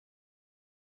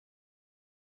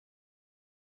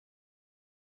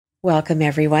Welcome,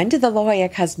 everyone, to the La+Jolla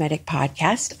Cosmetic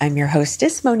Podcast. I'm your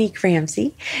hostess, Monique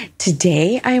Ramsey.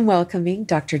 Today, I am welcoming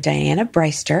Dr. Diana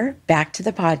Breister back to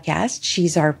the podcast.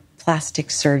 She's our plastic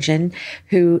surgeon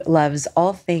who loves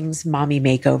all things mommy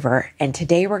makeover. And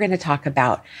today, we're going to talk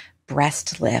about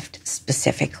breast lift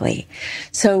specifically.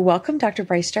 So welcome, Dr.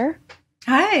 Breister.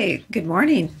 Hi, good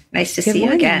morning. Nice to see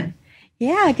you again.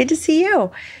 Yeah, good to see you.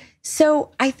 So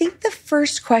I think the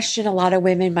first question a lot of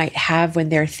women might have when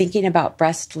they're thinking about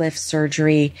breast lift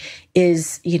surgery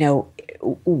is,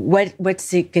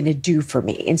 what's it going to do for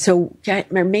me? And so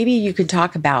maybe you could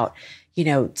talk about,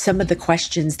 some of the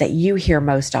questions that you hear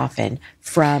most often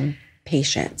from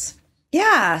patients.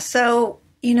 Yeah. So,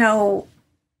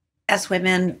 as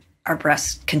women, our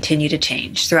breasts continue to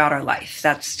change throughout our life.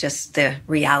 That's just the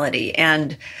reality.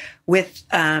 And with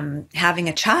having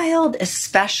a child,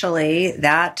 especially,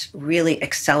 that really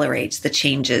accelerates the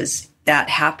changes that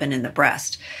happen in the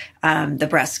breast. The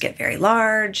breasts get very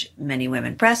large. Many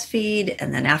women breastfeed.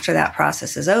 And then after that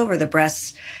process is over, the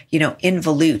breasts,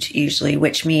 involute usually,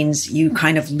 which means you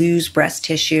kind of lose breast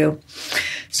tissue.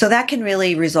 So that can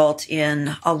really result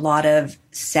in a lot of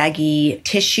saggy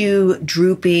tissue,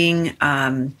 drooping,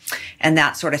 and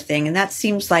that sort of thing. And that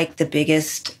seems like the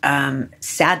biggest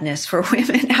sadness for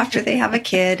women after they have a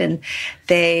kid and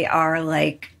they are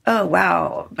like, oh,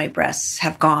 wow, my breasts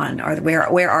have gone, or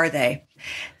where are they?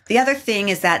 The other thing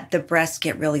is that the breasts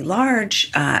get really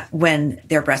large when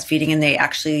they're breastfeeding, and they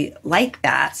actually like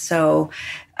that. So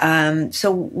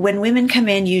when women come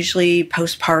in, usually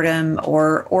postpartum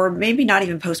or maybe not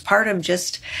even postpartum,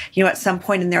 just, at some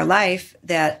point in their life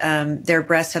that their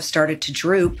breasts have started to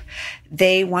droop,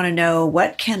 they want to know,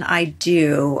 what can I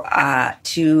do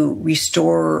to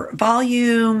restore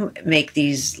volume, make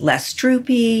these less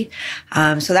droopy?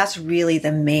 So that's really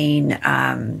the main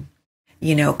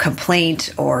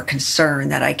complaint or concern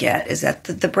that I get, is that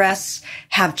the breasts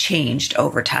have changed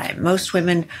over time. Most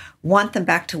women want them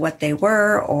back to what they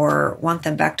were, or want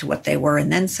them back to what they were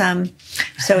and then some.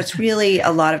 So it's really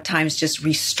a lot of times just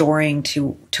restoring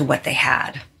to what they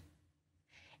had.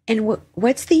 And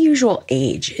what's the usual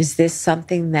age? Is this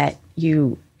something that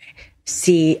you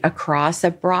see across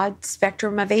a broad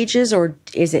spectrum of ages, or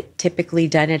is it typically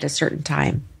done at a certain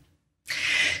time?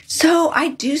 So I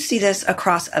do see this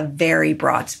across a very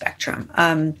broad spectrum.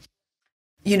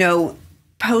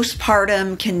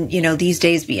 Postpartum can, these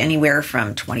days be anywhere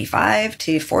from 25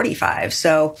 to 45.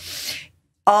 So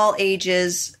all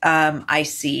ages, I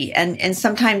see. And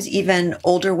sometimes even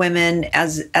older women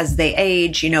as they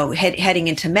age, heading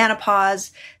into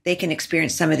menopause, they can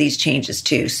experience some of these changes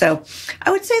too. So I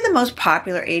would say the most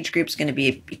popular age group is going to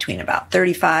be between about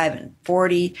 35 and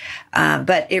 40,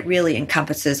 but it really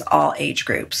encompasses all age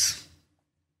groups.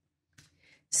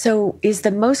 So is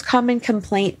the most common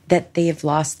complaint that they've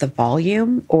lost the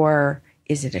volume, or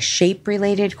is it a shape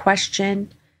related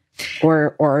question?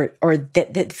 Or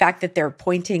the fact that they're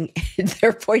pointing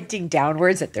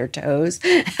downwards at their toes?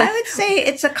 I would say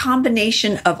it's a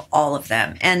combination of all of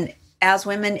them. And as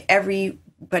women,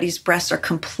 everybody's breasts are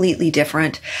completely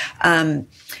different.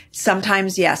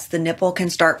 Sometimes, yes, the nipple can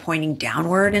start pointing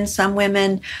downward in some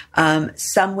women.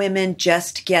 Some women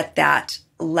just get that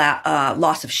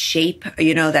loss of shape,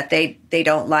 that they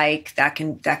don't like. That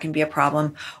can be a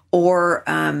problem. Or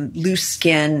loose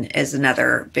skin is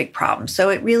another big problem. So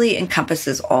it really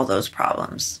encompasses all those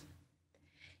problems.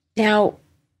 Now,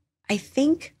 I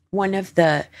think one of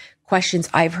the questions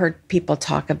I've heard people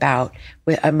talk about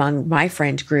among my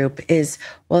friend group is,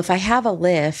 well, if I have a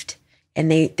lift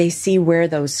and they see where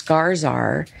those scars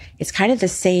are, it's kind of the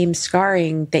same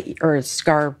scarring or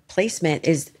scar placement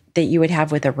is that you would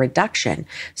have with a reduction.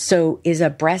 So is a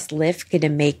breast lift going to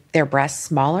make their breasts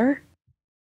smaller?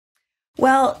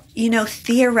 Well,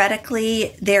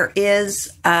 theoretically, there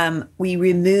is, we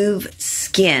remove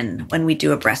skin when we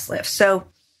do a breast lift. So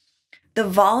the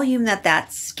volume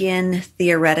that skin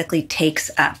theoretically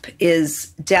takes up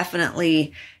is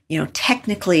definitely,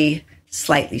 technically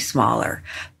slightly smaller.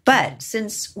 But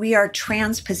since we are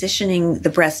transpositioning the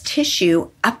breast tissue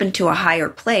up into a higher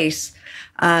place,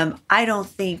 I don't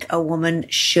think a woman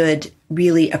should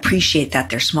really appreciate that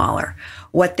they're smaller.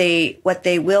 What they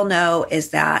will know is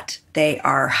that they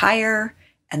are higher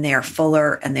and they are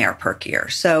fuller and they are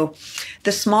perkier. So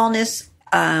the smallness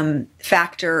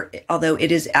factor, although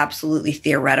it is absolutely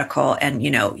theoretical, and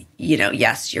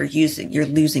yes, you're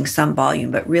losing some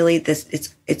volume, but really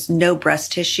it's no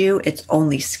breast tissue, it's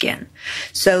only skin.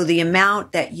 So the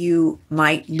amount that you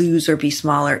might lose or be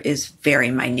smaller is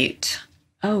very minute.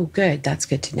 Oh, good. That's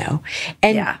good to know.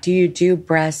 And do you do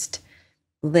breast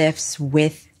lifts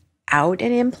without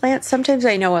an implant? Sometimes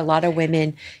I know a lot of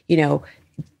women,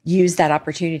 use that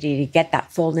opportunity to get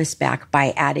that fullness back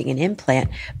by adding an implant.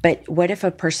 But what if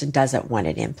a person doesn't want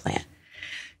an implant?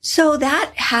 So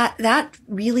that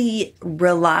really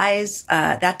relies,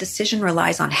 that decision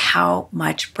relies on how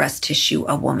much breast tissue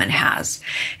a woman has.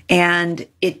 And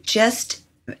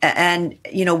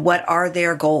what are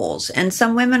their goals? And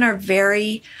some women are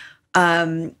very,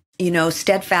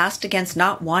 steadfast against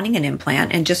not wanting an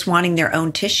implant and just wanting their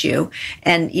own tissue.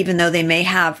 And even though they may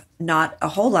have not a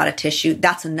whole lot of tissue,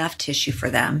 that's enough tissue for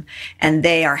them. And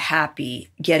they are happy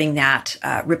getting that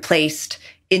replaced,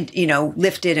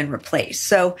 lifted and replaced.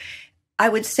 So I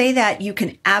would say that you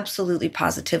can absolutely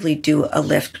positively do a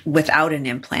lift without an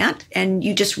implant. And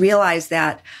you just realize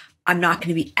that I'm not going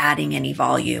to be adding any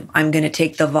volume. I'm going to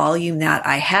take the volume that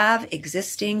I have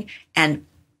existing and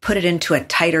put it into a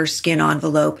tighter skin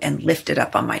envelope and lift it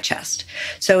up on my chest.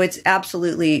 So it's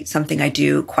absolutely something I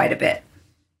do quite a bit.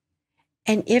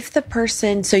 And if the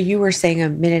person, so you were saying a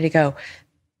minute ago,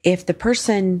 if the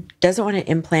person doesn't want an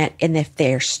implant and if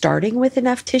they're starting with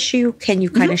enough tissue, can you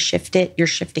kind of shift it? You're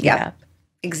shifting it up.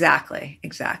 Exactly.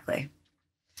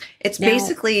 It's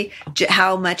basically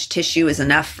how much tissue is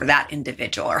enough for that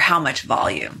individual or how much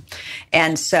volume.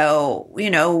 And so,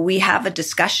 we have a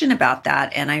discussion about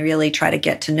that. And I really try to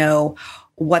get to know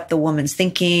what the woman's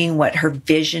thinking, what her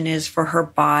vision is for her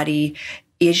body.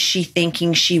 Is she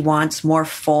thinking she wants more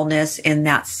fullness in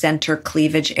that center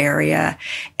cleavage area?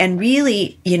 And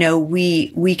really,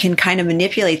 we can kind of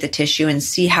manipulate the tissue and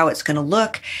see how it's going to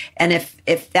look. And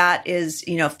if that is,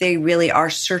 if they really are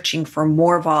searching for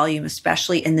more volume,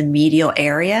 especially in the medial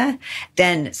area,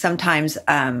 then sometimes,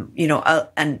 an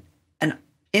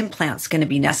implant's going to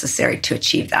be necessary to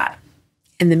achieve that.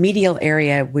 And the medial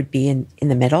area would be in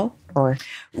the middle? Or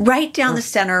right down the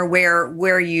center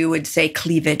where you would say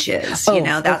cleavage is,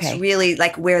 that's really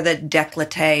like where the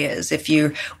décolleté is. If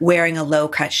you're wearing a low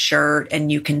cut shirt and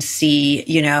you can see,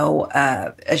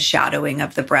 a shadowing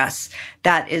of the breasts,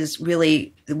 that is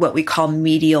really what we call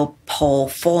medial pole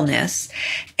fullness.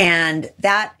 And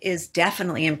that is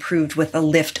definitely improved with a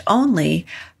lift only.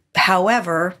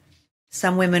 However,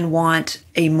 some women want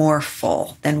a more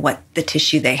full than what the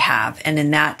tissue they have. And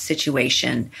in that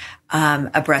situation,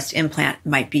 a breast implant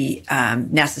might be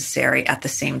necessary at the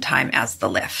same time as the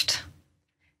lift.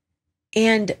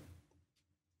 And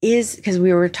because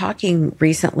we were talking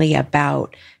recently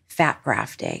about fat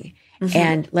grafting,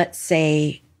 and let's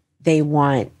say they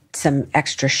want some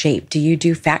extra shape. Do you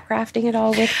do fat grafting at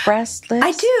all with breast lifts?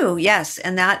 I do, yes.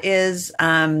 And that is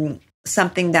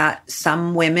something that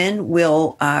some women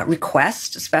will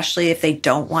request, especially if they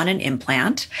don't want an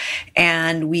implant.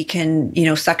 And we can,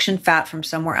 suction fat from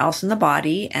somewhere else in the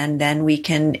body, and then we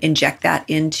can inject that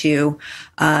into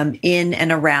in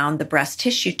and around the breast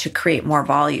tissue to create more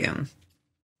volume.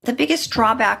 The biggest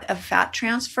drawback of fat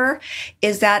transfer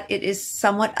is that it is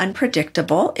somewhat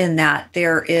unpredictable in that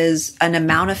there is an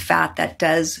amount of fat that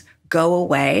does go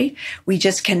away. We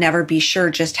just can never be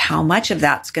sure just how much of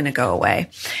that's going to go away.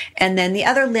 And then the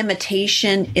other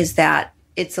limitation is that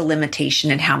it's a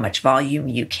limitation in how much volume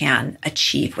you can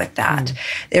achieve with that.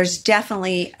 There's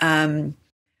definitely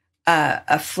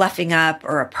a fluffing up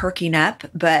or a perking up,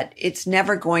 but it's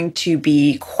never going to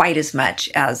be quite as much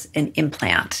as an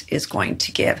implant is going to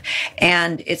give.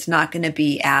 And it's not going to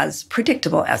be as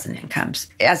predictable as an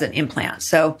implant.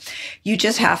 So you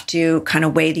just have to kind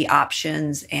of weigh the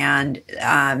options and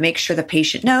make sure the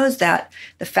patient knows that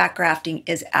the fat grafting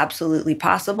is absolutely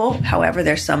possible. However,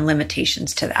 there's some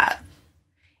limitations to that.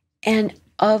 And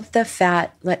of the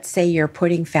fat, let's say you're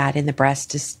putting fat in the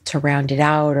breast to round it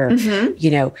out or,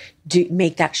 do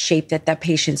make that shape that the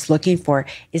patient's looking for.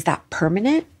 Is that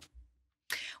permanent?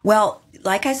 Well,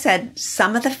 like I said,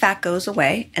 some of the fat goes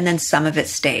away and then some of it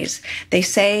stays. They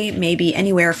say maybe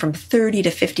anywhere from 30 to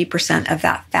 50% of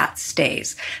that fat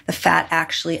stays. The fat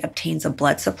actually obtains a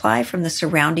blood supply from the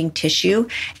surrounding tissue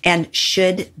and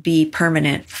should be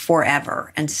permanent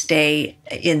forever and stay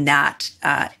in that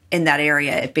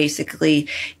area. It basically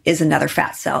is another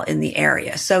fat cell in the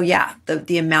area. So yeah,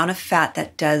 the amount of fat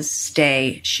that does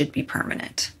stay should be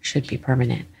permanent. Should be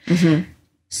permanent.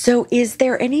 So is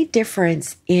there any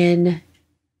difference in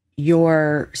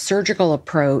your surgical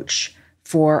approach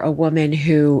for a woman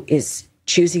who is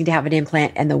choosing to have an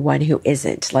implant and the one who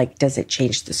isn't? Like, does it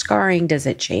change the scarring? Does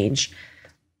it change,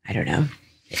 I don't know,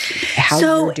 how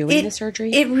you're doing the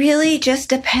surgery? It really just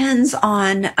depends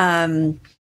on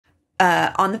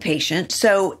the patient.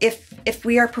 So if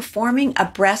we are performing a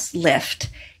breast lift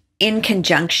in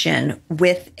conjunction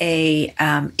with a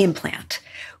implant.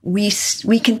 We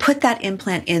can put that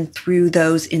implant in through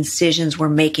those incisions we're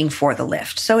making for the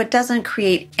lift. So it doesn't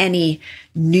create any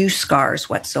new scars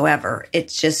whatsoever.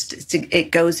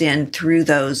 It goes in through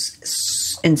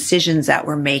those incisions that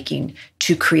we're making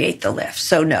to create the lift.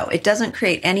 So no, it doesn't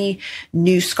create any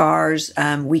new scars.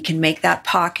 We can make that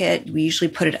pocket. We usually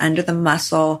put it under the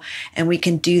muscle, and we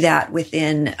can do that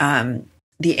within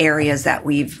the areas that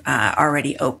we've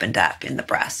already opened up in the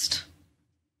breast.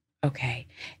 Okay.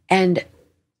 And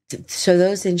so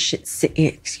those incisions,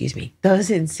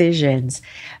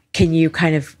 can you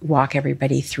kind of walk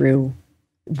everybody through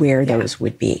where those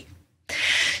would be?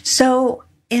 So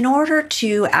in order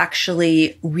to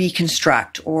actually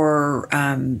reconstruct or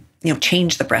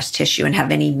change the breast tissue and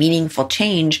have any meaningful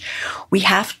change, we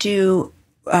have to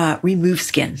remove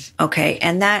skin. Okay.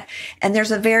 And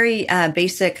there's a very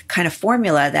basic kind of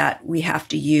formula that we have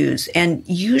to use. And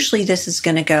usually this is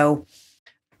going to go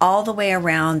all the way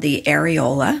around the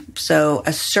areola. So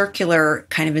a circular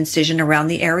kind of incision around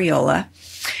the areola.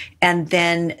 And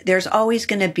then there's always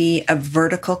going to be a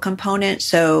vertical component.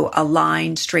 So a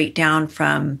line straight down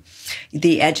from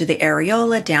the edge of the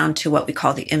areola down to what we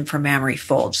call the inframammary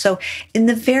fold. So in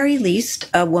the very least,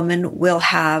 a woman will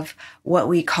have what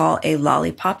we call a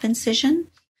lollipop incision.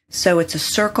 So it's a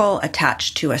circle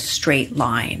attached to a straight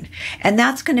line. And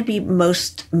that's going to be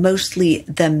mostly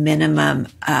the minimum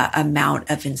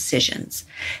amount of incisions.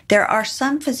 There are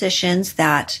some physicians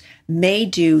that may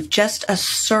do just a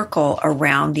circle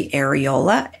around the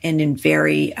areola. And in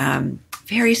very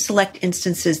select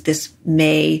instances, this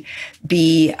may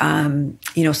be,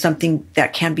 something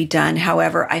that can be done.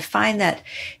 However, I find that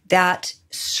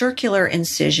circular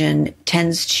incision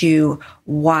tends to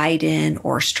widen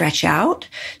or stretch out.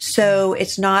 So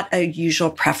it's not a usual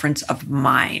preference of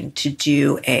mine to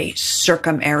do a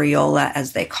circumareola,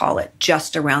 as they call it,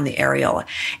 just around the areola.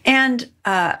 And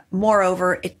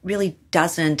moreover, it really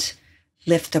doesn't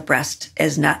lift the breast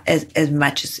as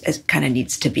much as kind of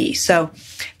needs to be. So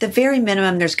the very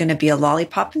minimum, there's going to be a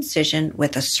lollipop incision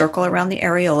with a circle around the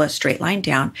areola, straight line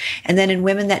down. And then in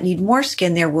women that need more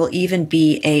skin, there will even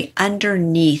be a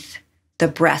underneath the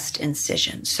breast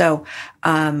incision. So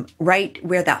right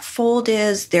where that fold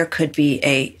is, there could be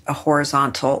a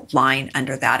horizontal line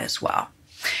under that as well.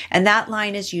 And that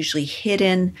line is usually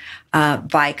hidden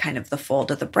by kind of the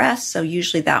fold of the breast. So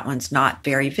usually that one's not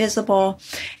very visible.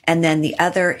 And then the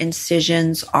other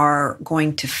incisions are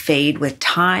going to fade with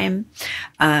time.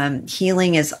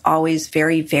 Healing is always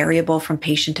very variable from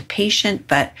patient to patient,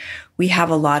 but we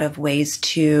have a lot of ways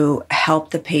to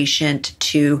help the patient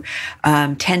to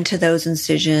tend to those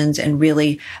incisions and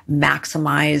really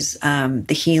maximize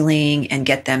the healing and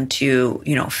get them to,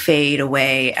 fade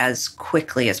away as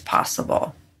quickly as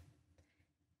possible.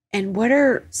 And what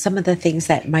are some of the things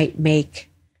that might make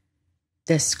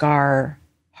the scar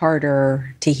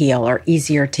harder to heal or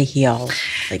easier to heal?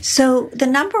 So the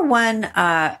number one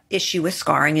issue with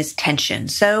scarring is tension.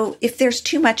 So if there's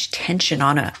too much tension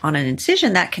on an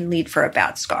incision, that can lead for a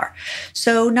bad scar.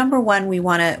 So number one, we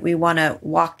want to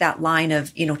walk that line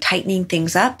of tightening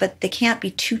things up, but they can't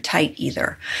be too tight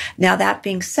either. Now that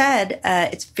being said,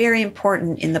 it's very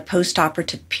important in the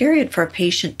postoperative period for a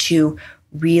patient to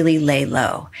really lay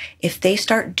low. If they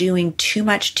start doing too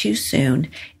much too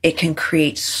soon, it can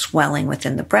create swelling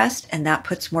within the breast, and that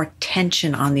puts more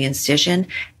tension on the incision.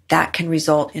 That can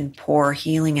result in poor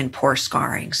healing and poor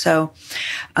scarring. So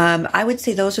I would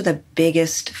say those are the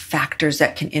biggest factors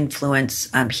that can influence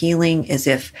healing, is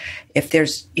if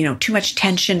there's too much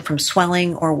tension from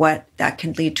swelling or what that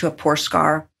can lead to a poor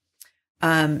scar.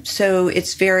 So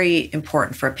it's very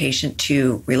important for a patient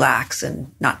to relax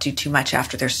and not do too much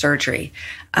after their surgery.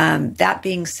 That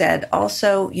being said,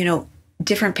 also,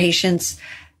 different patients,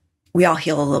 we all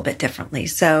heal a little bit differently.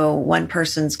 So one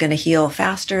person's going to heal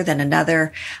faster than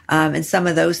another. And some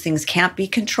of those things can't be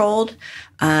controlled.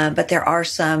 But there are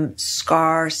some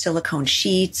scar silicone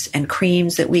sheets and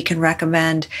creams that we can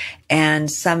recommend. And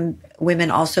some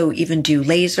women also even do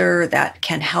laser that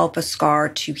can help a scar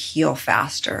to heal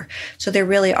faster. So there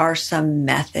really are some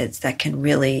methods that can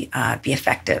really be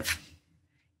effective.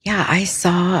 Yeah, I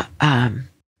saw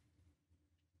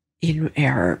in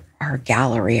our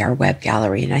gallery, our web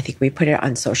gallery, and I think we put it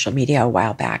on social media a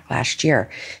while back last year,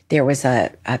 there was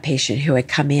a patient who had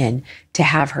come in to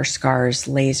have her scars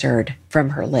lasered from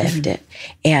her lift. Mm-hmm.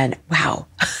 And wow,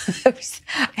 I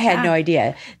had no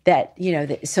idea that,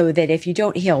 so that if you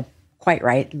don't heal quite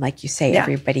right, and like you say,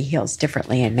 everybody heals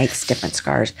differently and makes different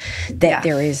scars, that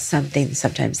there is something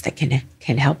sometimes that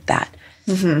can help that.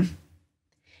 Mm-hmm.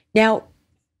 Now,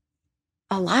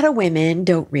 a lot of women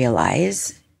don't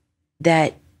realize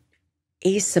that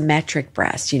asymmetric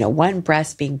breast, one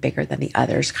breast being bigger than the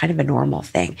other is kind of a normal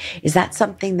thing. Is that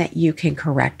something that you can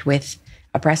correct with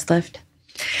a breast lift?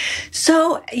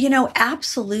 So,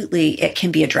 absolutely it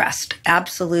can be addressed.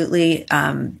 Absolutely.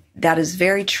 That is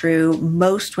very true.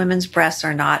 Most women's breasts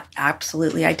are not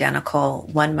absolutely identical.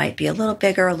 One might be a little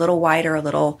bigger, a little wider, a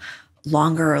little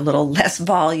longer, a little less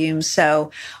volume.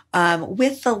 So,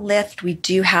 with the lift, we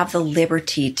do have the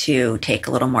liberty to take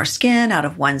a little more skin out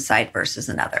of one side versus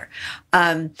another.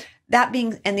 And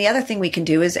the other thing we can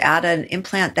do is add an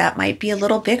implant that might be a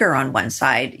little bigger on one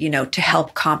side, to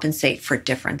help compensate for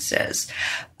differences.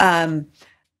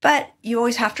 But you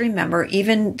always have to remember,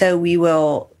 even though we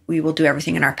will do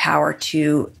everything in our power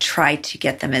to try to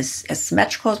get them as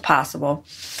symmetrical as possible,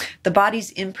 the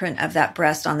body's imprint of that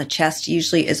breast on the chest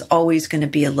usually is always going to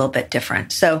be a little bit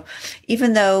different. So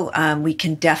even though we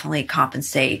can definitely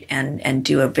compensate and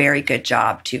do a very good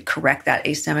job to correct that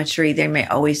asymmetry, there may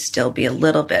always still be a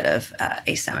little bit of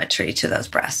asymmetry to those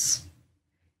breasts.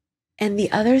 And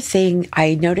the other thing,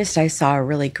 I noticed I saw a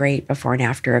really great before and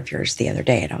after of yours the other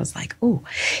day, and I was like, oh,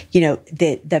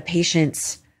 the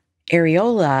patient's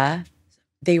areola,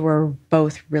 they were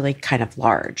both really kind of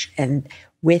large. And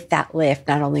with that lift,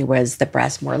 not only was the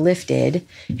breast more lifted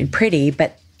and pretty,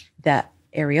 but the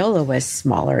areola was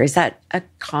smaller. Is that a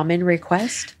common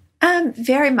request?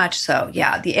 Very much so.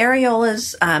 Yeah. The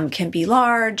areolas can be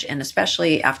large, and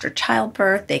especially after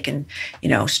childbirth, they can,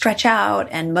 stretch out.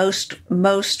 And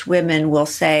most women will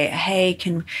say, hey,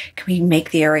 can we make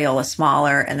the areola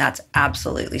smaller? And that's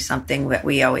absolutely something that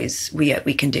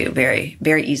we can do very,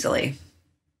 very easily.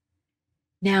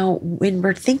 Now, when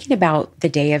we're thinking about the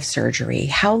day of surgery,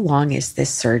 how long is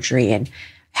this surgery, and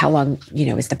how long,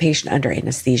 is the patient under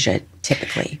anesthesia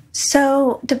typically?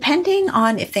 So depending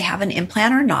on if they have an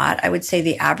implant or not, I would say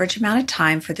the average amount of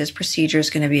time for this procedure is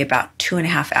going to be about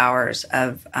 2.5 hours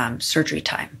of surgery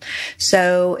time.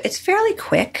 So it's fairly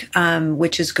quick,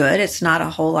 which is good. It's not a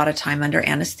whole lot of time under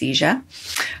anesthesia.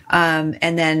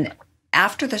 And then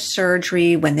after the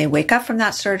surgery, when they wake up from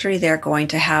that surgery, they're going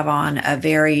to have on a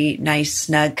very nice,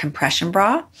 snug compression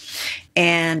bra.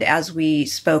 And as we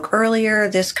spoke earlier,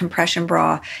 this compression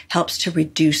bra helps to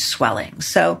reduce swelling.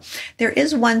 So there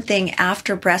is one thing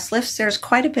after breast lifts, there's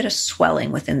quite a bit of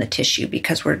swelling within the tissue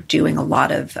because we're doing a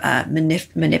lot of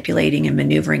manipulating and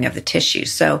maneuvering of the tissue.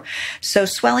 So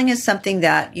swelling is something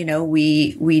that,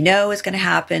 we know is going to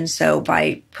happen. So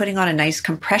by putting on a nice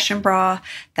compression bra,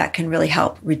 that can really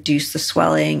help reduce the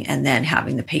swelling, and then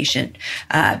having the patient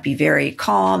be very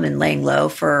calm and laying low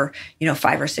for,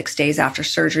 5 or 6 days after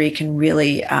surgery can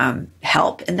really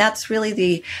help. And that's really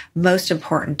the most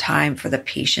important time for the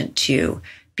patient to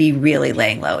be really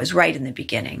laying low, is right in the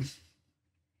beginning.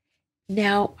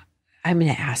 Now, I'm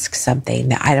going to ask something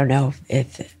that I don't know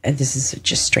if this is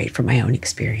just straight from my own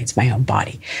experience, my own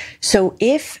body. So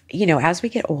if, as we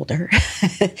get older,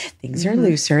 things are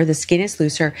looser, the skin is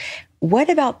looser. What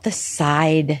about the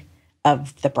side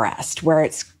of the breast where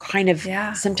it's kind of,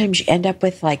 sometimes you end up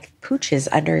with like pooches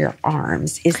under your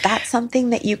arms? Is that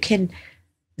something that you can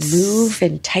move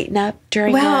and tighten up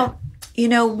during that?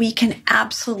 We can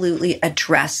absolutely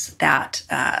address that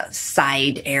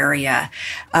side area.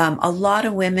 A lot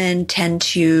of women tend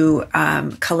to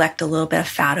collect a little bit of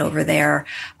fat over there.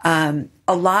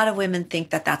 A lot of women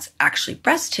think that that's actually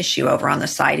breast tissue over on the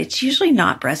side. It's usually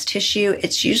not breast tissue.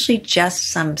 It's usually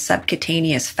just some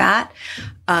subcutaneous fat.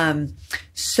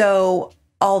 So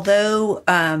although,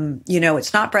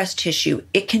 it's not breast tissue,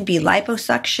 it can be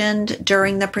liposuctioned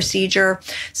during the procedure.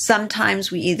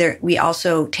 Sometimes we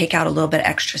also take out a little bit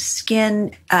extra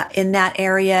skin in that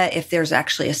area if there's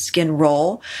actually a skin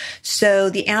roll. So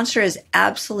the answer is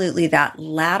absolutely that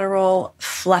lateral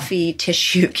fluffy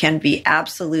tissue can be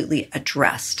absolutely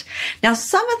addressed. Now,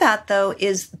 some of that though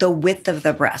is the width of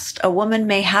the breast. A woman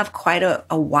may have quite a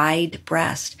wide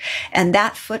breast, and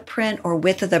that footprint or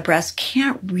width of the breast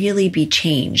can't really be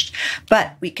changed,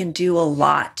 but we can do a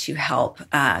lot to help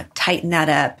tighten that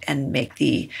up and make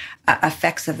the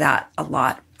effects of that a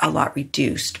lot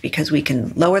reduced, because we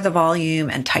can lower the volume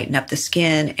and tighten up the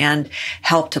skin and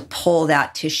help to pull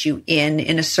that tissue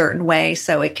in a certain way,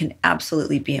 so it can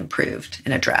absolutely be improved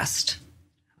and addressed.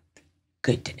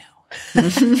 Good to know.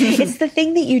 It's the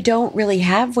thing that you don't really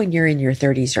have when you're in your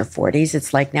 30s or 40s.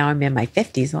 It's like, now I'm in my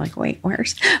 50s. I'm like, wait,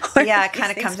 where's yeah, it kind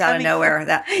of comes out of nowhere.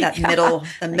 That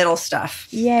middle stuff.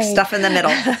 Yay. Stuff in the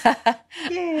middle.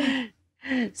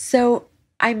 Yay. So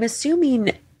I'm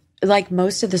assuming, like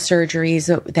most of the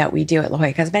surgeries that we do at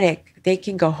La+Jolla Cosmetic, they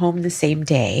can go home the same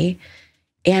day.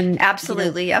 And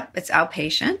absolutely, yep, it's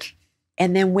outpatient.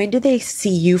 And then when do they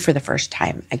see you for the first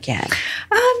time again?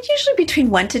 Usually between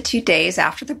 1 to 2 days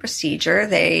after the procedure,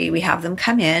 we have them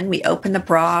come in, we open the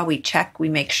bra, we check, we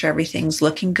make sure everything's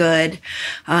looking good.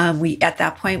 At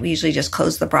that point, we usually just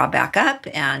close the bra back up,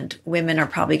 and women are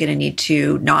probably going to need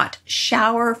to not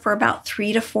shower for about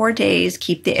 3 to 4 days,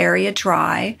 keep the area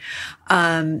dry.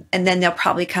 And then they'll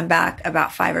probably come back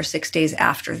about 5 or 6 days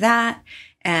after that.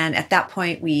 And at that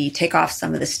point, we take off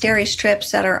some of the steri strips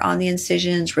that are on the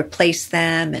incisions, replace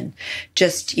them, and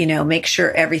just, make sure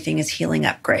everything is healing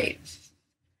up great.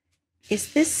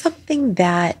 Is this something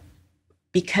that,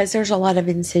 because there's a lot of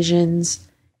incisions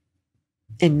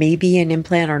and maybe an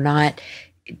implant or not,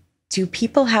 do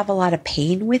people have a lot of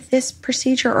pain with this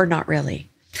procedure or not really?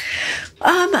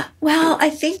 Well, I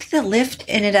think the lift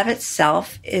in and of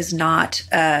itself is not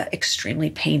extremely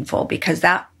painful, because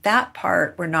that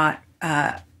part we're not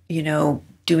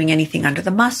doing anything under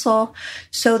the muscle.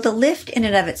 So the lift in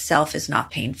and of itself is not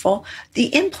painful.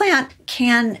 The implant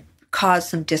can cause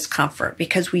some discomfort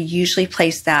because we usually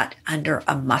place that under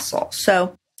a muscle.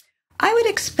 So I would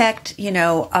expect,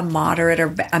 a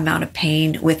moderate amount of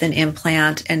pain with an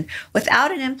implant, and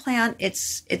without an implant,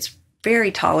 it's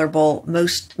very tolerable.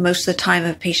 Most of the time,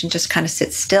 if a patient just kind of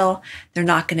sits still, they're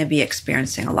not going to be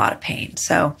experiencing a lot of pain.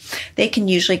 So they can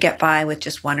usually get by with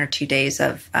just 1 or 2 days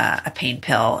of a pain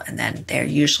pill, and then they're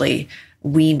usually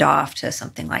weaned off to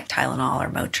something like Tylenol or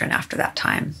Motrin after that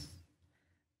time.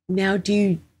 Now,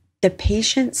 do the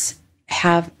patients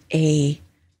have a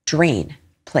drain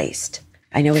placed?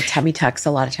 I know with tummy tucks,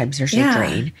 a lot of times there's a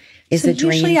drain.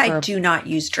 Usually I do not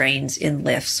use drains in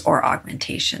lifts or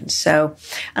augmentations. So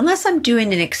unless I'm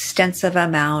doing an extensive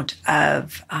amount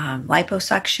of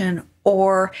liposuction,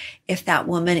 or if that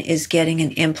woman is getting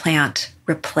an implant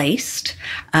replaced,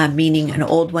 meaning an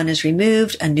old one is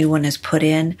removed, a new one is put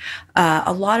in.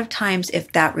 A lot of times,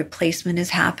 if that replacement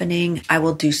is happening, I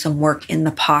will do some work in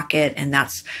the pocket, and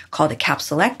that's called a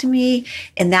capsulectomy.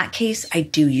 In that case, I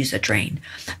do use a drain.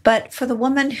 But for the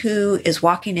woman who is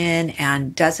walking in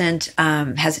and doesn't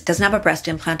have a breast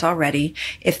implant already,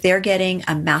 if they're getting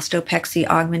a mastopexy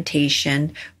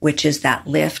augmentation, which is that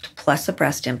lift plus a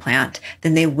breast implant,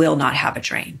 then they will not have a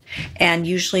drain. And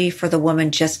usually for the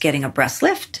woman just getting a breast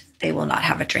lift, they will not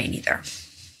have a drain either.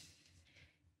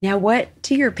 Now, what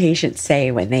do your patients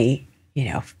say when they,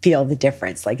 feel the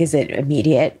difference? Like, is it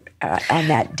immediate on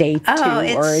that day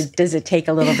too, or does it take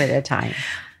a little bit of time?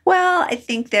 Well, I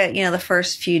think that, the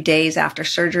first few days after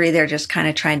surgery, they're just kind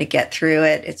of trying to get through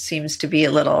it. It seems to be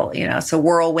a little, it's a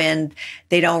whirlwind.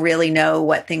 They don't really know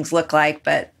what things look like,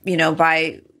 but,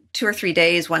 by 2 or 3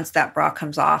 days, once that bra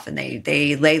comes off and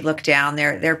they look down,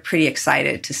 they're pretty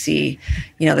excited to see,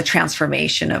 the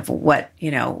transformation of what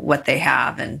they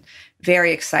have, and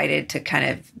very excited to kind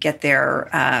of get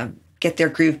their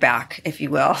groove back, if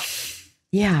you will.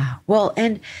 Yeah. Well,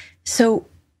 and so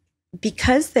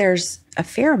because there's a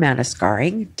fair amount of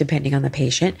scarring, depending on the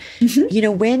patient,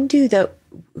 when do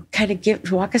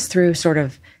walk us through sort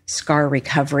of scar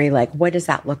recovery? Like, what does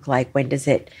that look like? When does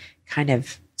it kind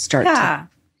of start to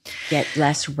get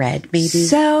less red, maybe?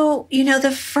 So,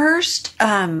 the first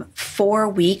 4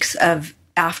 weeks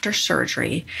after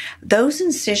surgery, those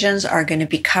incisions are going to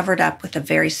be covered up with a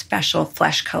very special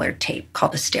flesh-colored tape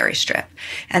called a steri strip.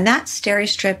 And that steri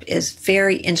strip is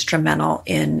very instrumental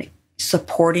in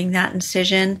supporting that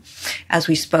incision. As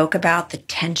we spoke about, the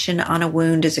tension on a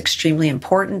wound is extremely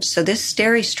important. So this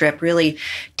steri strip really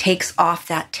takes off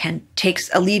that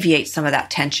alleviates some of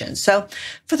that tension. So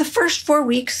for the first 4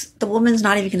 weeks, the woman's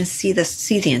not even going to see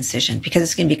the incision because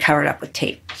it's going to be covered up with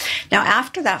tape. Now,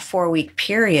 after that 4-week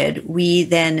period, we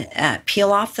then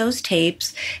peel off those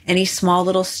tapes. Any small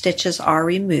little stitches are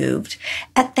removed.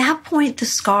 At that point, the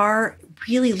scar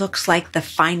really looks like the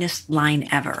finest line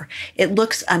ever. It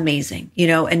looks amazing,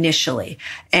 initially.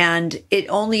 And it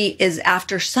only is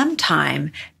after some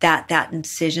time that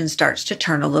incision starts to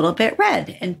turn a little bit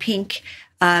red and pink.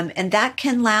 And that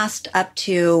can last up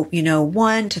to,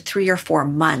 1 to 3 or 4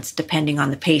 months, depending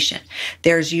on the patient.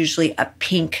 There's usually a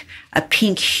pink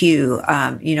hue,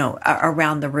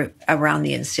 around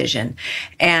the incision.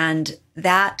 And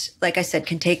that, like I said,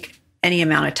 can take any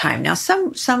amount of time. Now,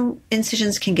 some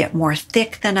incisions can get more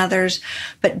thick than others,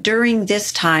 but during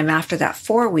this time, after that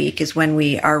 4 week, is when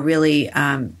we are really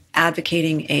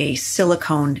advocating a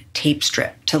silicone tape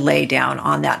strip to lay down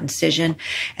on that incision.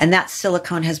 And that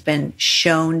silicone has been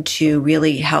shown to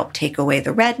really help take away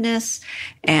the redness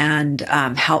and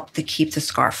help to keep the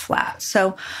scar flat.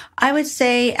 So I would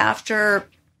say after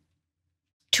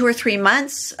 2 or 3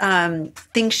 months,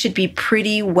 things should be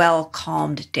pretty well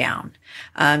calmed down.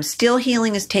 Still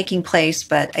healing is taking place,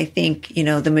 but I think,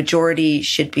 the majority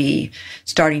should be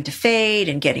starting to fade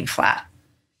and getting flat.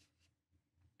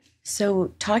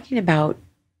 So talking about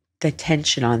the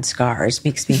tension on scars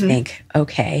makes me think,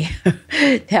 okay,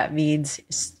 that means,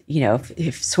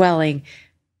 if swelling,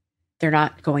 they're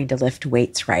not going to lift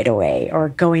weights right away or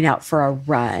going out for a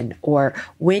run. Or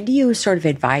when do you sort of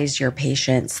advise your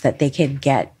patients that they can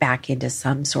get back into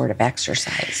some sort of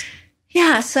exercise?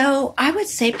 Yeah, so I would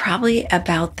say probably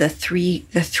about the 3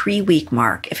 week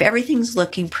mark. If everything's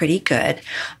looking pretty good,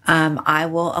 I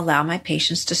will allow my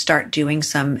patients to start doing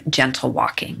some gentle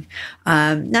walking.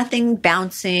 Nothing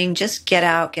bouncing, just get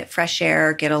out, get fresh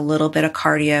air, get a little bit of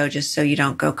cardio, just so you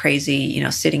don't go crazy,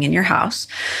 sitting in your house.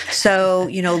 So,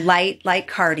 light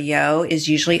cardio is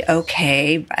usually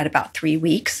okay at about 3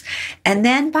 weeks. And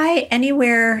then by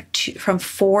anywhere from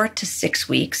 4 to 6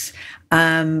 weeks,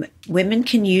 women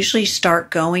can usually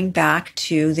start going back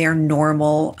to their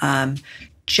normal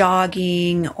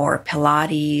jogging or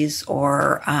Pilates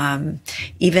or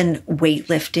even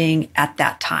weightlifting at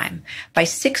that time. By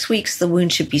 6 weeks, the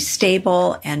wound should be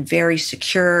stable and very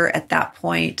secure at that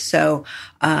point. So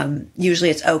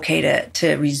usually it's okay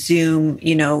to resume,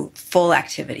 full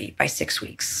activity by 6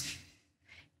 weeks.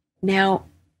 Now,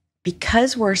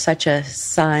 because we're such a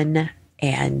sun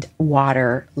and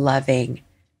water loving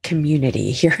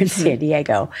community here in San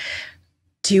Diego,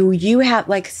 do you have,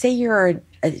 say your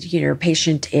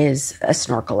patient is a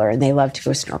snorkeler and they love to go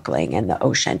snorkeling in the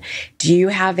ocean. Do you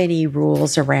have any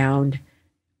rules around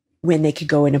when they could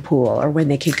go in a pool or when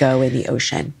they could go in the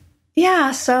ocean?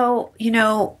 Yeah. So,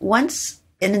 once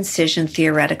an incision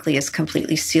theoretically is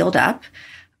completely sealed up,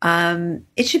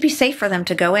 it should be safe for them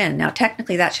to go in. Now,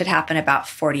 technically that should happen about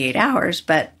 48 hours,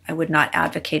 but I would not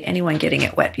advocate anyone getting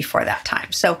it wet before that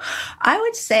time. So I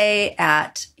would say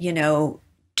at,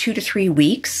 2 to 3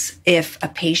 weeks, if a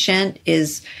patient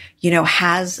is,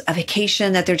 has a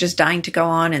vacation that they're just dying to go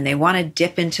on and they want to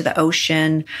dip into the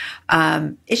ocean,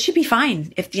 it should be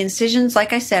fine if the incisions,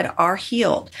 like I said, are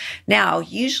healed. Now,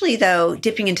 usually though,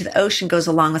 dipping into the ocean goes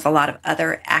along with a lot of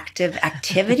other active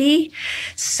activity.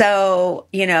 So,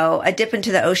 a dip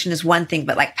into the ocean is one thing,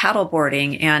 but like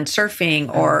paddleboarding and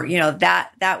surfing or,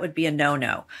 that would be a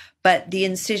no-no. But the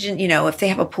incision, if they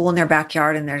have a pool in their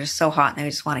backyard and they're just so hot and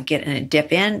they just want to get in and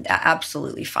dip in,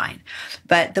 absolutely fine.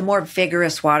 But the more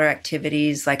vigorous water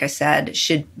activities, like I said,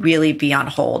 should really be on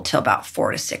hold till about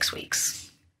 4 to 6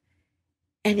 weeks.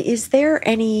 And is there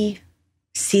any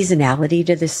seasonality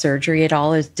to this surgery at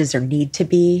all? Does there need to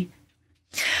be?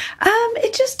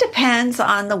 It just depends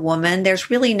on the woman. There's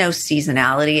really no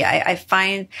seasonality. I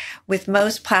find with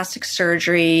most plastic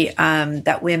surgery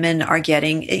that women are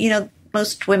getting,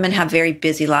 most women have very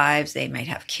busy lives. They might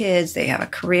have kids, they have a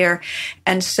career.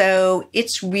 And so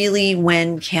it's really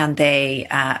when can they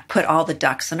put all the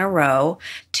ducks in a row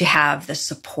to have the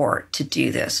support to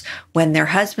do this. When their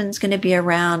husband's going to be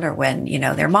around or when,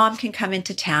 their mom can come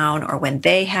into town or when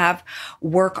they have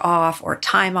work off or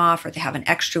time off or they have an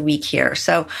extra week here.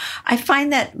 So I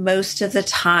find that most of the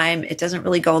time it doesn't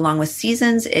really go along with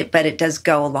seasons, but it does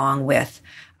go along with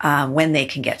when they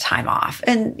can get time off.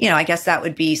 And, I guess that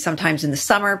would be sometimes in the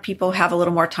summer, people have a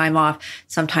little more time off.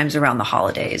 Sometimes around the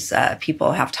holidays,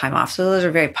 people have time off. So those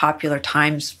are very popular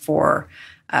times for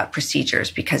procedures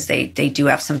because they do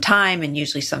have some time and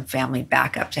usually some family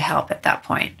backup to help at that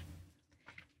point.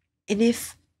 And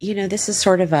if, this is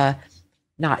sort of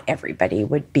not everybody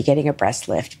would be getting a breast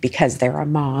lift because they're a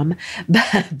mom,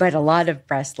 but a lot of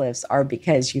breast lifts are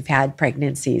because you've had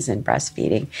pregnancies and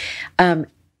breastfeeding.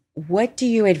 What do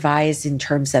you advise in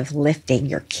terms of lifting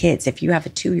your kids if you have a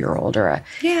 2-year-old or a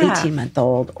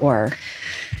 18-month-old or?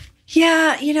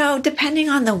 Yeah, depending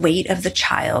on the weight of the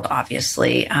child,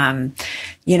 obviously,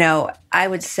 I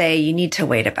would say you need to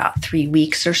wait about 3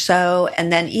 weeks or so.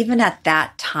 And then even at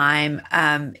that time,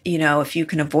 if you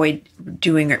can avoid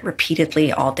doing it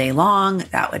repeatedly all day long,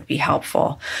 that would be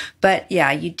helpful. But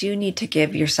yeah, you do need to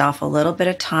give yourself a little bit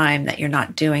of time that you're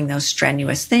not doing those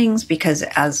strenuous things because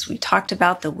as we talked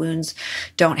about, the wounds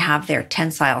don't have their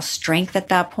tensile strength at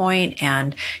that point.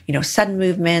 And, sudden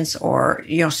movements or,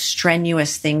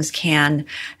 strenuous things can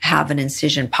have an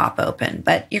incision pop open.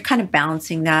 But you're kind of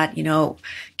balancing that,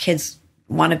 kids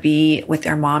want to be with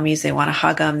their mommies. They want to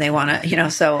hug them. They want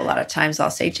to, so a lot of times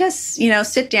I'll say, just,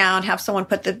 sit down, have someone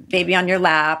put the baby on your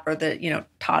lap or the,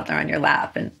 toddler on your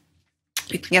lap and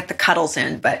you can get the cuddles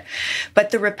in. But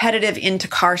the repetitive into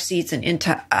car seats and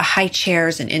into high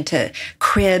chairs and into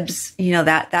cribs,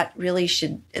 that really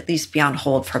should at least be on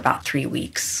hold for about 3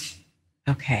 weeks.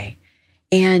 Okay.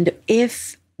 And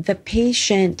if the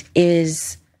patient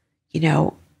is,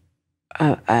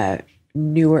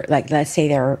 newer, like let's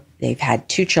say they've had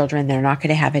 2 children, they're not going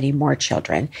to have any more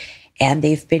children, and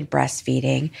they've been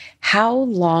breastfeeding, how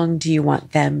long do you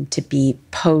want them to be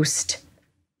post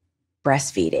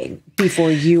breastfeeding before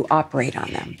you operate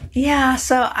on them? Yeah,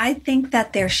 so I think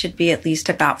that there should be at least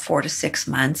about 4 to 6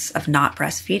 months of not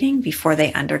breastfeeding before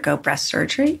they undergo breast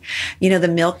surgery. The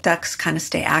milk ducts kind of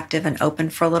stay active and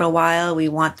open for a little while. We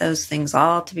want those things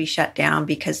all to be shut down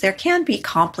because there can be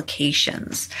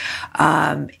complications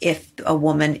if a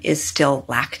woman is still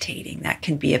lactating. That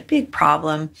can be a big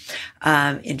problem.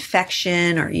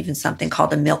 Infection, or even something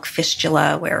called a milk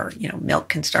fistula, where milk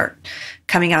can start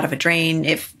coming out of a drain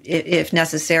if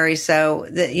necessary. So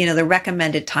the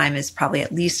recommended time is probably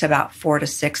at least about 4 to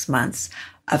 6 months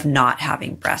of not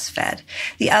having breastfed.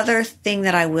 The other thing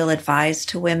that I will advise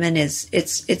to women is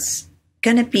it's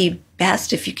going to be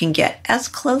best if you can get as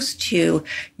close to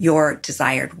your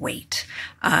desired weight.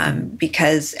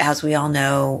 Because as we all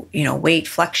know, weight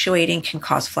fluctuating can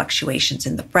cause fluctuations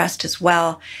in the breast as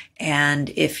well. And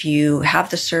if you have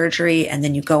the surgery and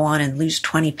then you go on and lose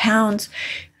 20 pounds,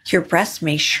 your breasts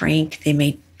may shrink, they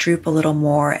may droop a little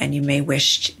more, and you may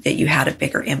wish that you had a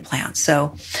bigger implant.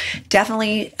 So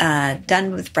definitely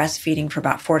done with breastfeeding for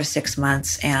about 4 to 6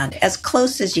 months and as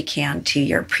close as you can to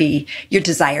your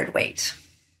desired weight.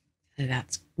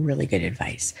 That's really good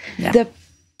advice. Yeah. The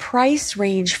price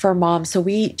range for moms. So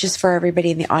just for everybody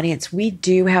in the audience, we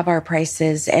do have our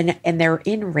prices and they're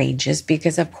in ranges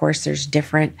because of course there's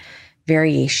different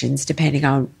variations depending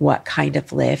on what kind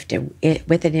of lift, and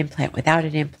with an implant, without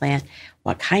an implant,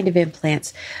 what kind of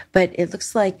implants. But it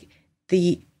looks like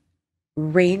the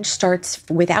range starts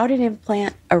without an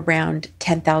implant around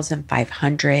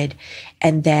 $10,500,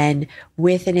 and then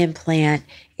with an implant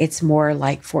it's more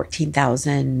like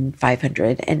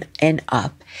 $14,500 and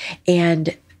up.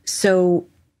 And so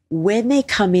when they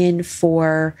come in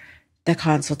for the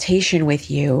consultation with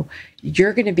you,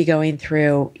 you're going to be going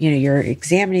through, you're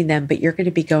examining them, but you're going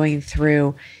to be going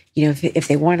through, if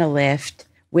they want to lift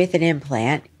with an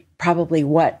implant, probably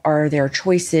what are their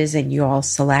choices, and you all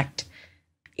select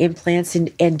implants.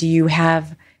 And do you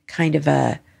have kind of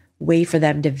a way for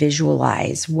them to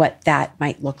visualize what that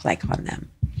might look like on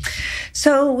them?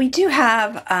 So we do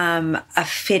have a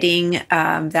fitting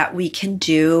that we can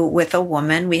do with a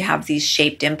woman. We have these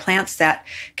shaped implants that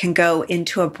can go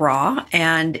into a bra,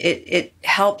 and it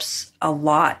helps a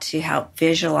lot to help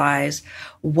visualize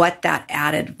what that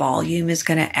added volume is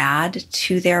going to add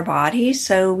to their body.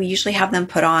 So we usually have them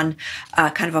put on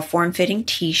kind of a form-fitting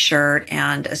t-shirt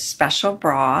and a special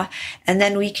bra. And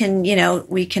then we can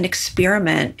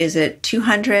experiment. Is it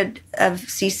 200 of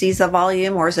cc's of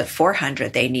volume, or is it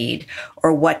 400 they need,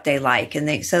 or what they like?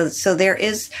 And so there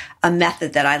is a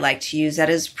method that I like to use that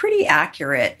is pretty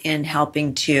accurate in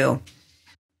helping to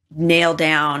nail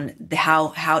down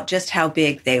how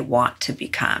big they want to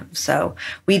become. So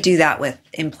we do that with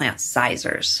implant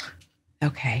sizers.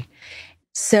 Okay.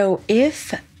 So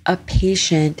if a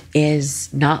patient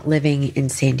is not living in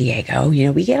San Diego,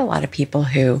 we get a lot of people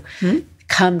who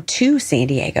come to San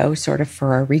Diego sort of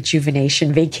for a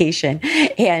rejuvenation vacation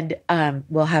and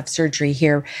will have surgery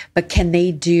here, but can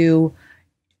they do,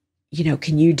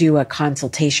 can you do a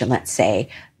consultation, let's say,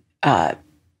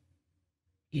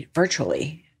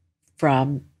 virtually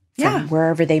from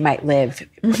wherever they might live?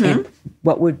 And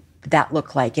what would that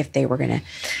look like if they were going to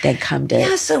then come to?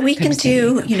 Yeah, so we can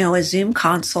do, a Zoom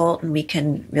consult, and we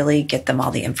can really get them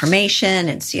all the information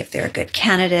and see if they're a good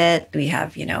candidate. We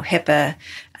have, HIPAA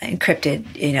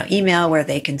encrypted, email where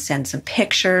they can send some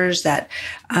pictures that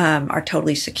are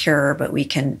totally secure, but we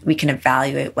can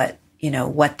evaluate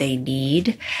what they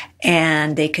need,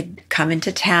 and they could come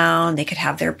into town. They could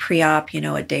have their pre-op,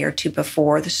 a day or two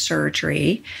before the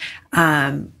surgery,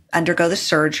 undergo the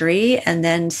surgery, and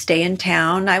then stay in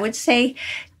town. I would say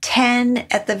 10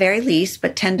 at the very least,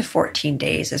 but 10 to 14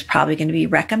 days is probably going to be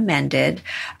recommended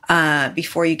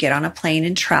before you get on a plane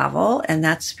and travel. And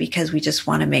that's because we just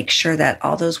want to make sure that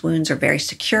all those wounds are very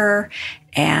secure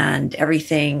and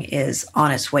everything is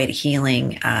on its way to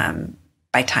healing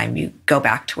by time you go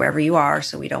back to wherever you are.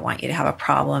 So we don't want you to have a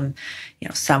problem,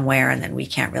 somewhere, and then we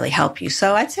can't really help you.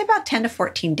 So I'd say about 10 to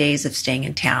 14 days of staying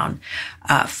in town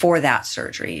for that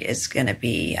surgery is going to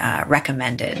be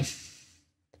recommended.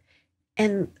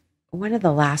 And one of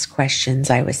the last questions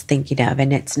I was thinking of,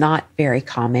 and it's not very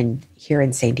common here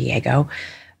in San Diego,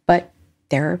 but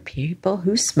there are people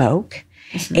who smoke.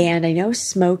 Mm-hmm. And I know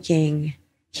smoking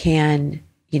can,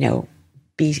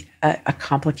 be a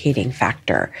complicating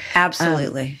factor.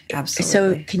 Absolutely. Absolutely.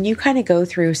 So can you kind of go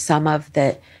through some of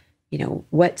the,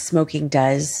 what smoking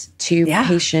does to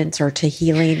patients or to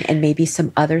healing, and maybe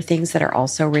some other things that are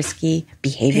also risky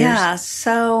behaviors? Yeah.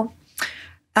 So,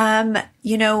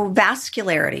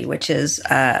 vascularity, which is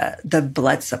the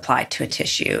blood supply to a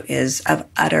tissue, is of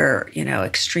utter,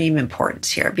 extreme importance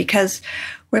here, because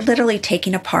we're literally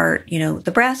taking apart,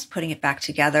 the breast, putting it back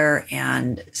together.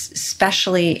 And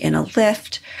especially in a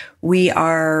lift, we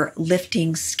are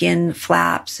lifting skin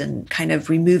flaps and kind of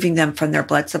removing them from their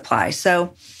blood supply.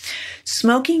 So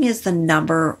smoking is the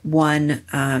number one,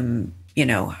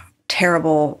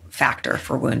 terrible factor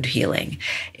for wound healing.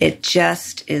 It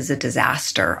just is a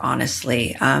disaster,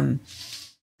 honestly.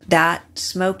 That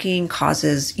smoking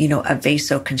causes, a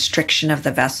vasoconstriction of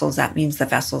the vessels. That means the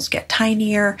vessels get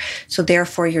tinier. So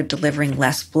therefore you're delivering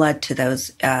less blood to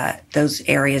those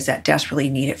areas that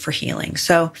desperately need it for healing.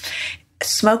 So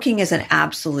smoking is an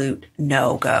absolute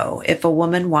no-go. If a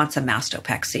woman wants a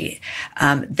mastopexy,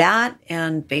 that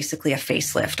and basically a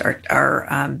facelift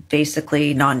are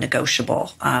basically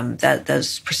non-negotiable. That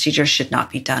those procedures should not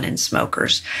be done in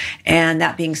smokers. And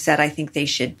that being said, I think they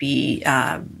should be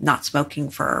not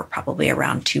smoking for probably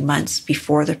around 2 months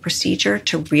before the procedure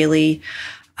to really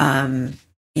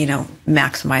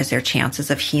maximize their chances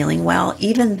of healing well.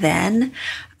 Even then,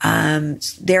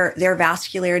 their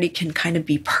vascularity can kind of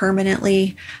be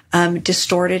permanently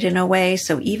distorted in a way.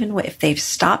 So even if they've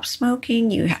stopped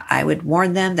smoking, I would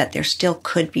warn them that there still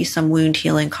could be some wound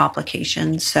healing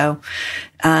complications. So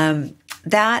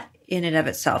that in and of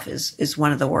itself is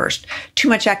one of the worst. Too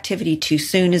much activity too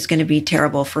soon is going to be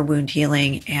terrible for wound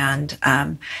healing.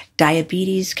 And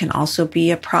diabetes can also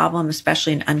be a problem,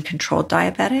 especially in uncontrolled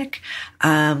diabetic.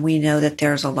 We know that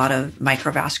there's a lot of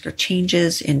microvascular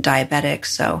changes in diabetics.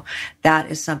 So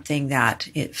that is something that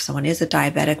if someone is a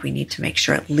diabetic, we need to make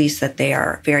sure at least that they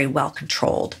are very well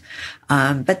controlled.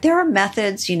 But there are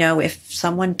methods, if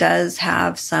someone does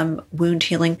have some wound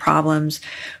healing problems,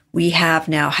 we have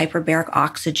now hyperbaric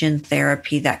oxygen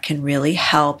therapy that can really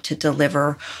help to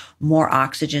deliver more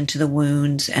oxygen to the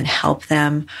wounds and help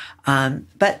them.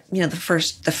 But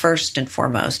the first and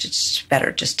foremost, it's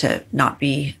better just to not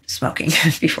be smoking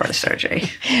before the surgery.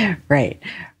 Right.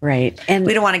 And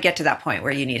we don't want to get to that point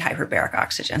where you need hyperbaric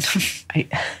oxygen.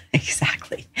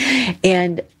 Exactly.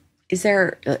 And is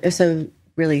there, so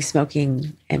really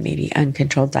smoking and maybe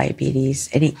uncontrolled diabetes,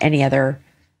 any other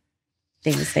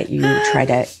things that you try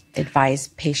to advise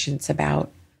patients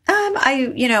about?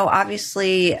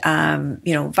 Obviously,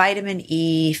 vitamin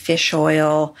E, fish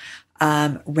oil,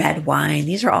 red wine.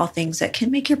 These are all things that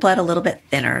can make your blood a little bit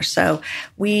thinner. So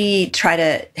we try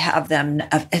to have them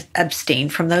abstain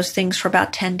from those things for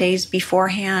about 10 days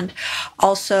beforehand.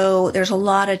 Also, there's a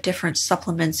lot of different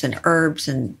supplements and herbs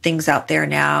and things out there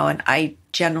now. And I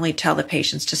generally tell the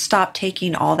patients to stop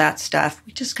taking all that stuff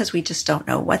just because we just don't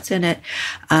know what's in it.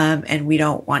 And we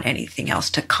don't want anything else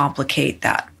to complicate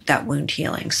that wound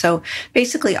healing. So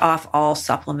basically off all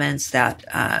supplements that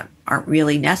aren't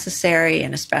really necessary,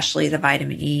 and especially the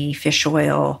vitamin E, fish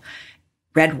oil,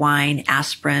 red wine,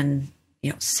 aspirin,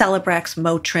 Celebrex,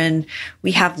 Motrin.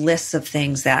 We have lists of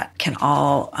things that can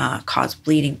all cause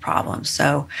bleeding problems.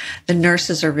 So the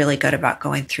nurses are really good about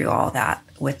going through all that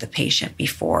with the patient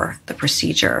before the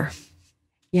procedure.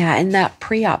 Yeah, and that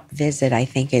pre-op visit, I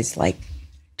think, is like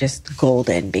just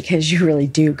golden because you really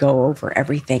do go over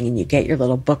everything and you get your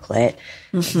little booklet,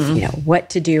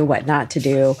 what to do, what not to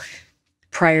do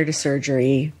prior to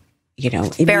surgery,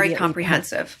 very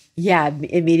comprehensive.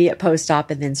 Immediate post-op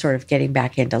and then sort of getting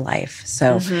back into life.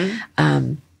 So,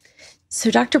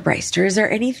 so Dr. Breister, is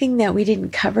there anything that we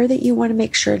didn't cover that you want to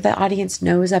make sure the audience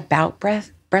knows about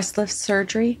breast lift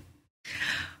surgery?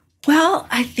 Well,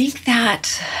 I think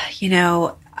that,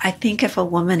 I think if a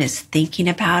woman is thinking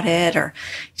about it or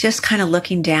just kind of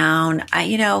looking down,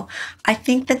 I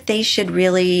think that they should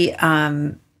really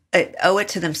owe it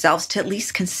to themselves to at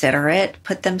least consider it,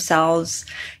 put themselves,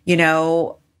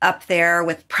 up there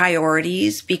with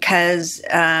priorities because,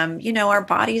 our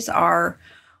bodies are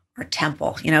our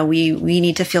temple. We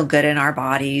need to feel good in our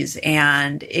bodies,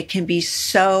 and it can be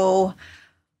so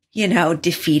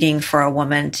defeating for a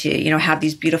woman to, have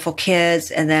these beautiful kids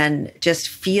and then just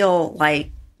feel like,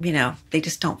 they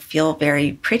just don't feel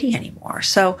very pretty anymore.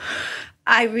 So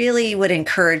I really would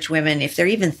encourage women, if they're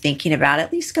even thinking about it,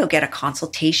 at least go get a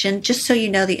consultation just so you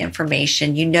know the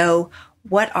information,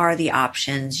 what are the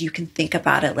options. You can think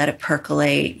about it, let it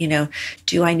percolate,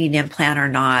 do I need an implant or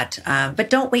not?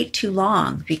 But don't wait too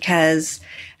long because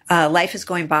life is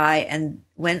going by. And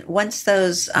once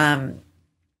those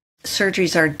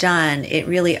surgeries are done, it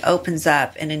really opens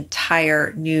up an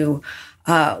entire new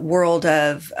world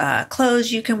of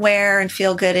clothes you can wear and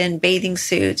feel good in, bathing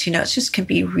suits. It just can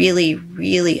be really,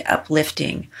 really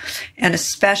uplifting. And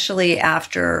especially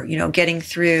after, getting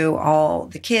through all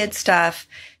the kid stuff,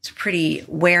 it's pretty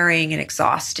wearing and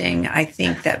exhausting. I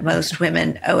think that most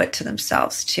women owe it to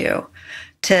themselves too,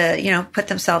 to put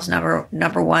themselves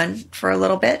number one for a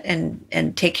little bit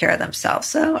and take care of themselves.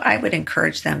 So I would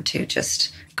encourage them to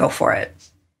just go for it.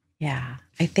 Yeah,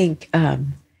 I think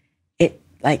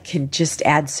it can just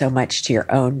add so much to your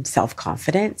own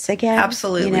self-confidence again.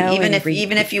 Absolutely.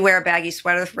 Even if you wear a baggy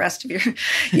sweater the rest of your,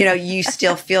 you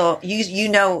still feel you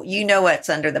know what's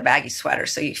under the baggy sweater,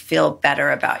 so you feel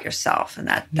better about yourself, and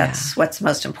that's what's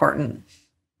most important.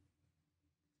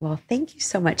 Well, thank you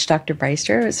so much, Dr.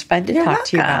 Breister. It was fun to talk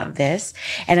to you about this.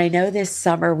 And I know this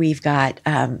summer we've got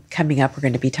coming up, we're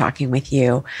going to be talking with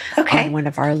you on one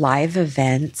of our live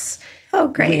events. Oh,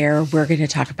 great. Where we're going to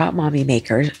talk about mommy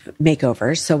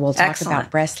makeovers. So we'll talk about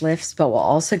breast lifts, but we'll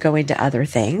also go into other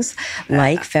things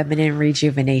like feminine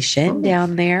rejuvenation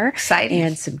down there. Exciting.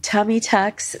 And some tummy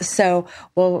tucks. So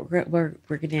we're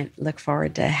going to look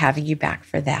forward to having you back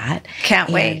for that. Can't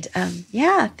wait.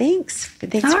 Thanks.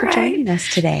 Thanks for joining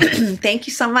us today. Thank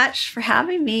you so much for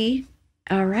having me.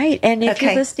 All right. And if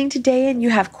you're listening today and you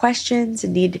have questions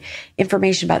and need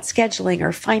information about scheduling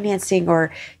or financing,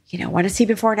 or want to see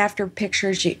before and after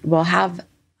pictures, we'll have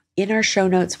in our show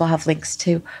notes, we'll have links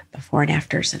to before and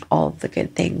afters and all of the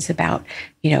good things about,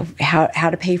 how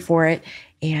to pay for it.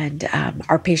 And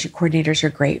our patient coordinators are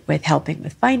great with helping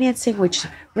with financing, which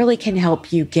really can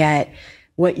help you get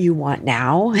what you want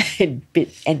now and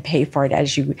pay for it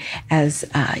as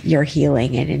you're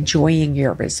healing and enjoying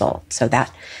your results. So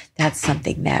that's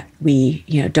something that we,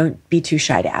 don't be too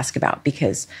shy to ask about,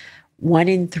 because 1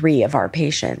 in 3 of our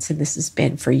patients, and this has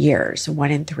been for years, 1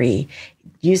 in 3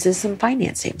 uses some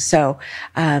financing. So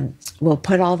we'll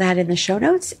put all that in the show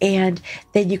notes. And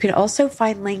then you can also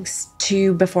find links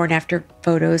to before and after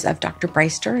photos of Dr.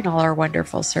 Breister and all our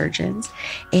wonderful surgeons.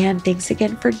 And thanks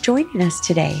again for joining us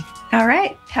today. All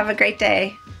right. Have a great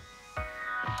day.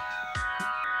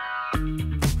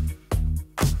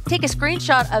 Take a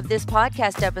screenshot of this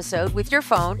podcast episode with your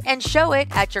phone and show it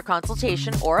at your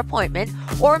consultation or appointment,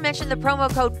 or mention the promo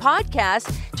code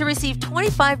podcast to receive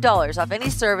 $25 off any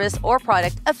service or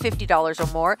product of $50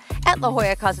 or more at La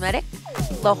Jolla Cosmetic.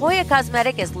 La Jolla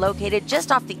Cosmetic is located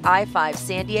just off the I-5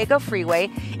 San Diego Freeway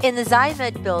in the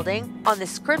Ximed building on the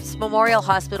Scripps Memorial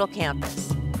Hospital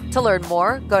campus. To learn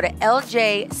more, go to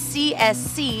ljcsc.com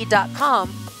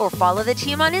or follow the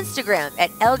team on Instagram at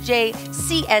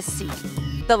ljcsc.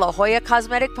 The La Jolla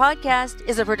Cosmetic Podcast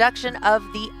is a production of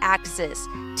The Axis,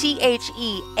 TheAxis.io.